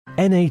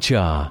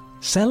NHR,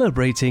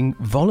 celebrating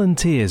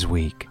Volunteers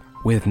Week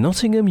with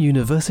Nottingham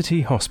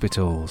University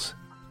Hospitals.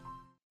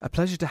 A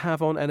pleasure to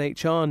have on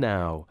NHR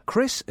now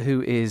Chris,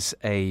 who is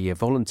a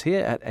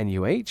volunteer at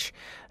NUH,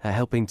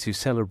 helping to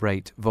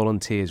celebrate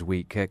Volunteers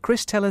Week.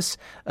 Chris, tell us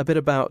a bit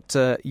about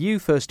you,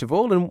 first of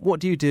all, and what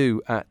do you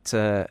do at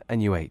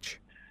NUH?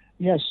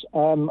 Yes,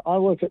 I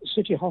work at the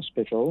City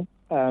Hospital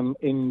on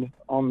the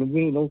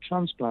renal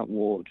transplant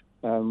ward,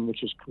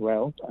 which is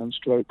Corel, and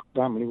stroke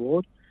family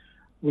ward,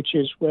 which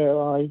is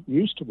where I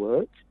used to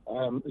work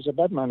as a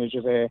bed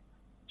manager there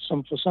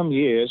for some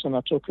years, and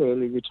I took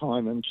early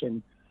retirement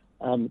in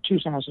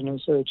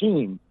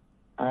 2013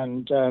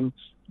 and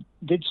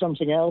did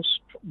something else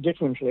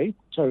differently,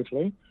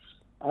 totally.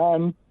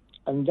 And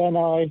then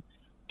I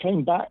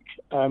came back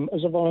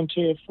as a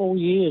volunteer 4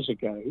 years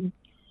ago,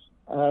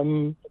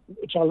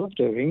 which I love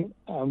doing,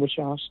 which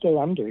I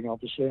still am doing,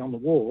 obviously, on the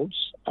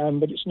wards.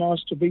 But it's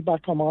nice to be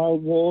back on my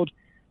old ward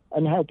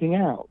and helping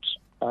out,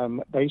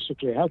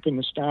 basically helping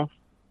the staff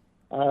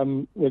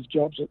with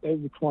jobs that they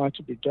require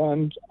to be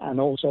done, and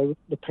also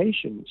the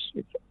patients,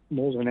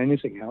 more than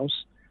anything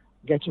else,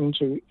 getting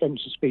to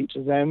speak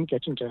to them,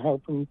 getting to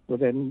help them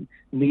with their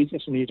needs,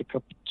 if they need a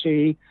cup of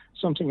tea,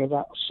 something of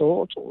that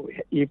sort, or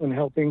even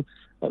helping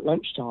at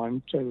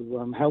lunchtime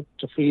to help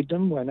to feed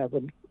them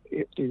whenever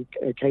the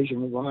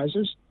occasion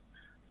arises.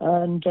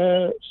 And,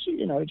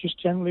 just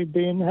generally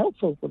being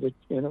helpful for the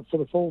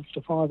 4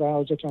 to 5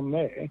 hours that I'm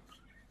there.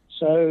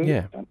 So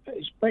yeah.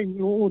 It's very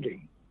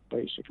rewarding,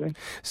 basically.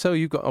 So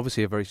you've got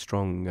obviously a very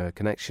strong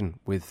connection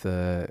with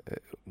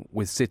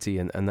City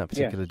and that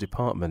particular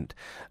department.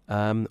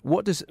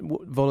 What does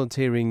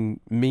volunteering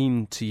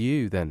mean to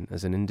you then,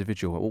 as an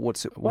individual?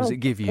 What does it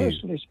give you?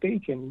 Personally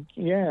speaking,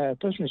 I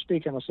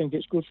think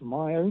it's good for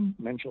my own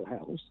mental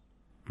health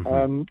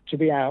to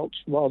be out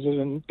rather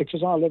than,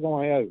 because I live on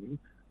my own.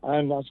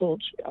 And I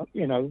thought,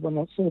 when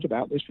I thought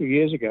about this a few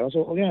years ago, I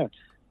thought,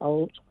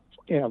 I'll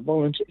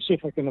volunteer, see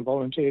if I can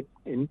volunteer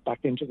back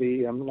into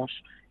the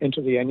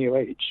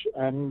NUH,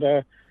 and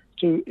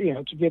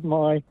to give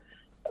my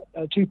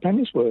 2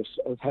 pennies worth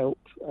of help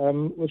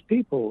with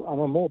people. I'm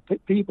a more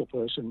people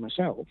person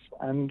myself,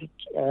 and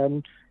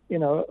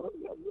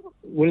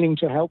willing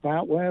to help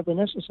out wherever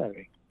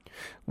necessary.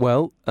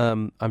 Well,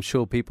 I'm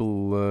sure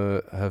people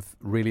have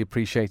really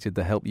appreciated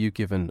the help you've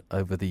given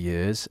over the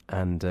years,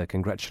 and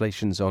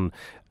congratulations on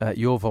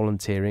your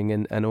volunteering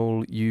and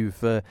all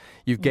you've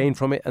gained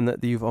from it, and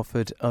that you've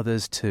offered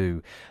others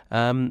too.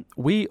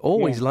 We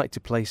always like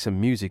to play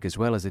some music as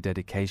well as a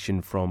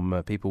dedication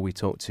from people we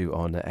talk to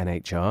on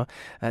NHR.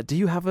 Do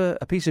you have a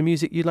piece of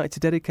music you'd like to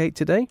dedicate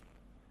today?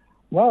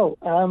 Well,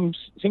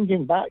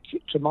 thinking back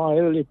to my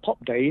early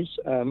pop days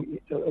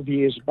of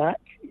years back,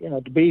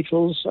 the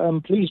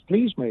Beatles' Please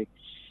Please Me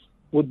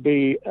would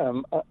be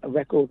a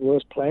record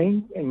worth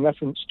playing in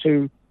reference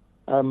to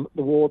the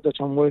ward that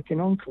I'm working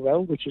on,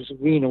 Corel, which is a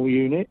renal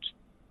unit,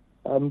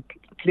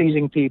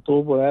 pleasing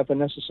people wherever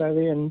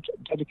necessary and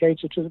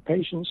dedicated to the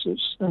patients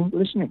that's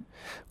listening.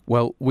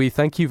 Well, we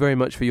thank you very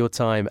much for your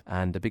time,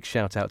 and a big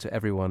shout out to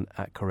everyone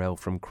at Corel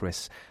from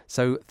Chris.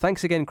 So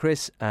thanks again,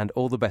 Chris, and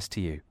all the best to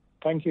you.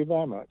 Thank you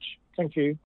very much. Thank you.